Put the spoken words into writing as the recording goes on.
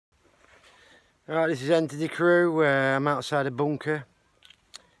Right, this is Entity Crew. I'm outside a bunker.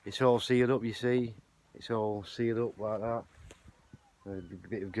 It's all sealed up, you see. It's all sealed up like that. There's a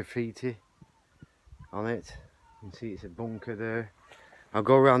bit of graffiti on it. You can see it's a bunker there. I'll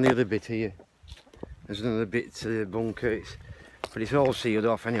go around the other bit here. There's another bit to the bunker, but it's all sealed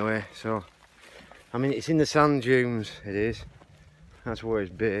off anyway. So, I mean, it's in the sand dunes, it is. That's where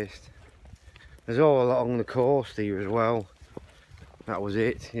it's based. There's all along the coast here as well. That was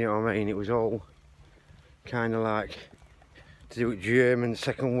it, you know what I mean? It was all kind of like to do with German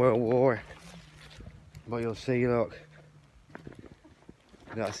Second World War. But you'll see, look,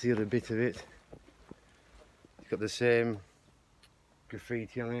 that's the other bit of it. It's got the same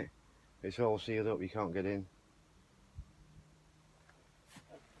graffiti on it. It's all sealed up, you can't get in.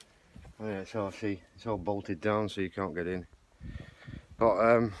 Oh yeah, it's all, see, it's all bolted down so you can't get in.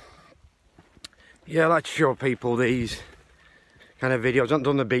 But yeah, I like to show people these kind of videos. I've not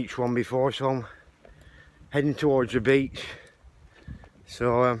done the beach one before, so I'm heading towards the beach.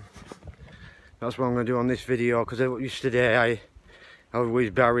 So that's what I'm going to do on this video, because yesterday I was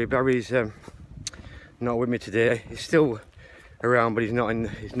with Barry. Barry's not with me today. He's still around, but he's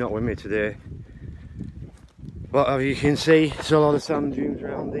not with me today. But as you can see, there's a lot of sand dunes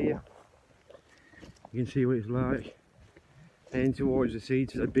around here. You can see what it's like heading towards the sea,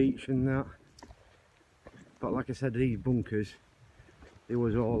 to the beach and that. But like I said, these bunkers, it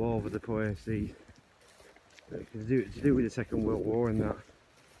was all over the place. These to do with the Second World War and that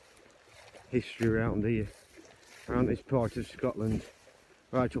history around here, around this part of Scotland,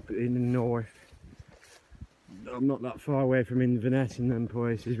 right up in the north. I'm not that far away from Inverness and them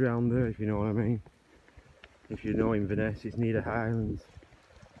places around there, if you know what I mean. If you know Inverness, it's near the Highlands.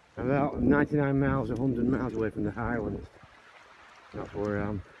 About 99 miles, 100 miles away from the Highlands. That's where I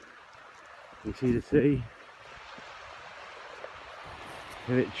am. You see the sea.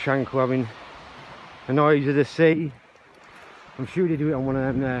 A bit tranquil, having the noise of the sea. I'm sure they do it on one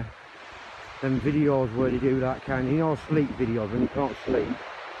of them videos where they do that kind of, you know, sleep videos. When you can't sleep,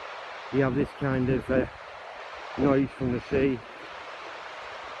 you have this kind of noise from the sea.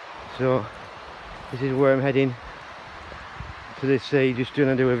 So this is where I'm heading, to this sea, just going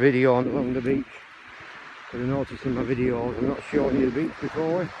to do a video along the beach. Because I noticed in my videos I'm not showing you the beach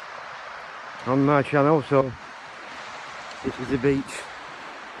before on my channel, so this is the beach.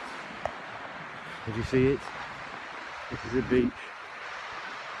 Did you see it? This is the beach.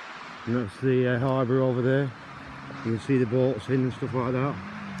 And that's the harbour over there. You can see the boats in and stuff like that.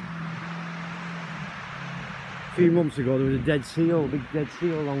 A few months ago there was a dead seal, a big dead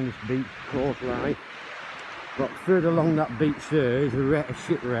seal along this beach coastline. But further along that beach there is a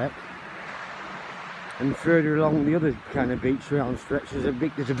shipwreck. And further along the other kind of beach around stretch, there's a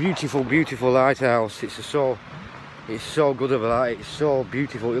beautiful, beautiful lighthouse. It's so good of a light. It's so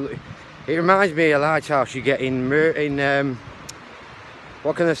beautiful. It reminds me of a lighthouse you get in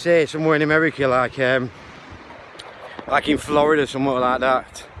what can I say, somewhere in America, like in Florida, somewhere like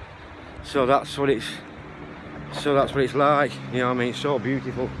that. So that's what it's like. You know what I mean? It's so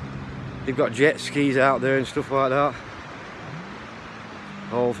beautiful. They've got jet skis out there and stuff like that.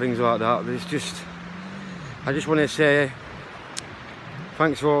 All things like that. But it's just, I just want to say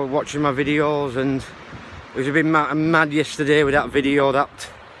thanks for watching my videos. And it was a bit mad yesterday with that video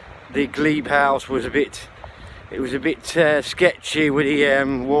that the Glebe house was a bit sketchy with the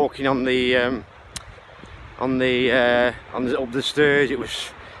walking on the up the stairs. It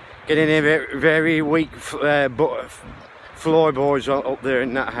was getting a very weak floorboards up there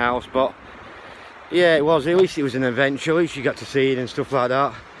in that house. But yeah, at least it was an adventure. At least you got to see it and stuff like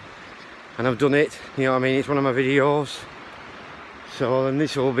that. And I've done it, you know what I mean? It's one of my videos. So, and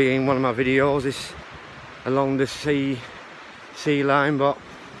this will be in one of my videos, this along the sea line. But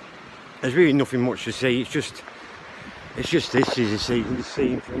there's really nothing much to see. It's just this is the sea. You can just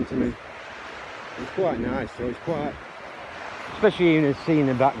see in front of me. It's quite nice, so it's quite, especially even the sea in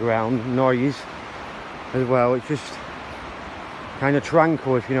the background, noise as well. It's just kind of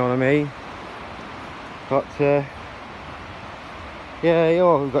tranquil, if you know what I mean. But yeah,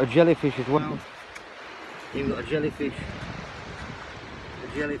 we've got a jellyfish as well. You've got a jellyfish.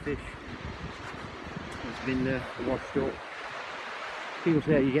 A jellyfish that's been washed up. People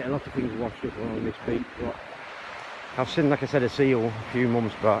say you get a lot of things washed up along this beach, but I've seen, like I said, a seal a few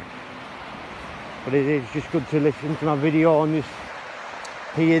months back. But it is just good to listen to my video and just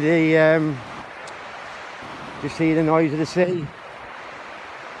hear the noise of the sea.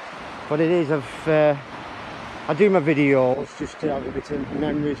 But it is, I do my videos just to have a bit of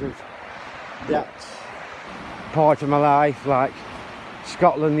memories of that part of my life, like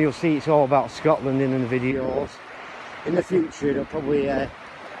Scotland. You'll see it's all about Scotland in the videos. In the future, it'll probably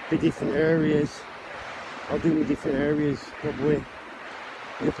be different areas. I'll do the different areas probably.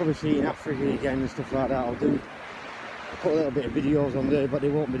 You'll probably see in Africa again and stuff like that. I'll put a little bit of videos on there, but they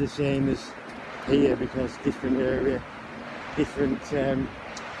won't be the same as here because different area, different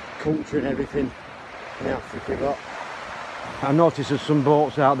culture and everything in Africa. But I noticed there's some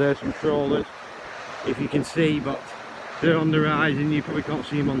boats out there, some trawlers, if you can see, but they're on the horizon. You probably can't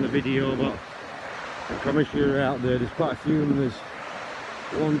see them on the video, but I promise you they're out there. There's quite a few of them. There's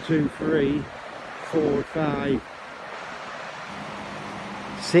 1, 2, 3, 4, 5,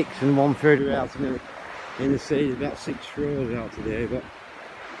 6 and 1/3 are out in the sea. There's about 6 trawlers out today, but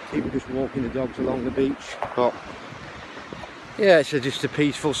people just walking the dogs along the beach. But yeah, it's just a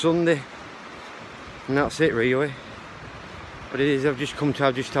peaceful Sunday, and that's it really. But it is. I've just come to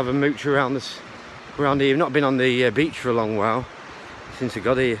have a mooch around here. I've not been on the beach for a long while since I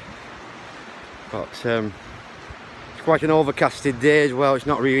got here. But it's quite an overcasted day as well. It's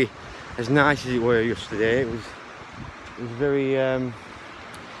not really as nice as it were yesterday. It was very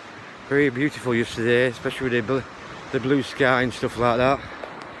very beautiful yesterday, especially with the blue sky and stuff like that.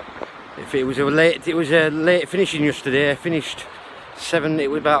 If it was a late finishing yesterday. I finished 7.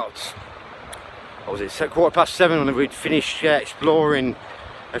 It was about, what was it, 7:15 when we'd finished exploring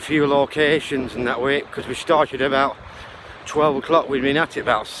a few locations and that way, because we started about 12 o'clock. We'd been at it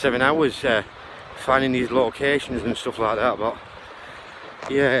about 7 hours finding these locations and stuff like that. But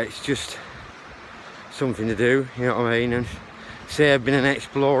yeah, it's just something to do, you know what I mean. And say I've been an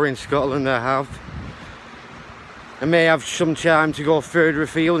explorer in Scotland, I have. I may have some time to go further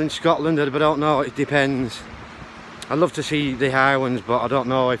afield in Scotland, but I don't know, it depends. I'd love to see the Highlands, but I don't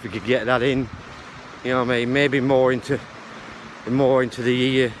know if we could get that in, you know what I mean. Maybe more into the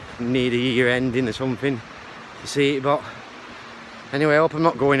year, near the year ending or something, to see it. But anyway, I hope I'm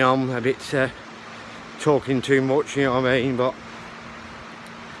not going on a bit talking too much, you know what I mean. But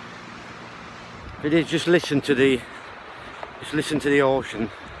it is, just listen to the ocean.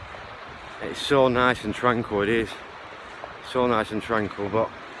 It's so nice and tranquil. It is so nice and tranquil. But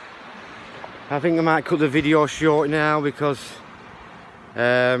I think I might cut the video short now, because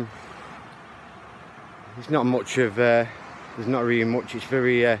there's not much of there's not really much. It's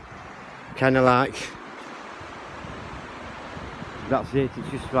very kind of like, that's it. It's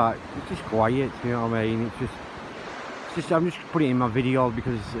just like, it's just quiet, you know what I mean. It's just I'm just putting it in my video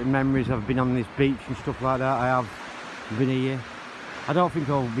because memories. I've been on this beach and stuff like that. I have been here. I don't think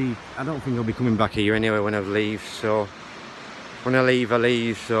I'll be coming back here anyway when I leave. So when I leave, I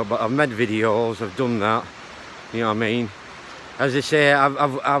leave. So, but I've made videos. I've done that. You know what I mean. As I say,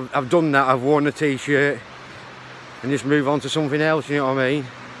 I've done that. I've worn a t-shirt and just move on to something else. You know what I mean.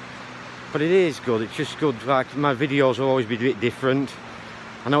 But it is good. It's just good. Like, my videos will always be a bit different.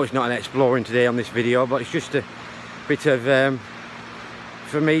 I know it's not an exploring today on this video, but it's just a bit of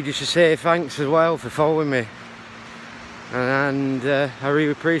for me just to say thanks as well for following me. And I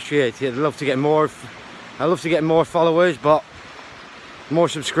really appreciate it. I'd love to get more followers, but more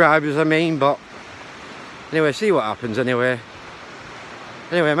subscribers, I mean. But anyway, see what happens anyway.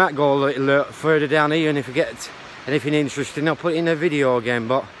 I might go a little further down here, and if I get anything interesting, I'll put it in a video again.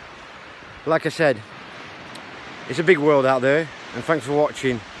 But like I said, it's a big world out there, and thanks for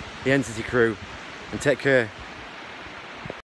watching the Entity Crew, and take care.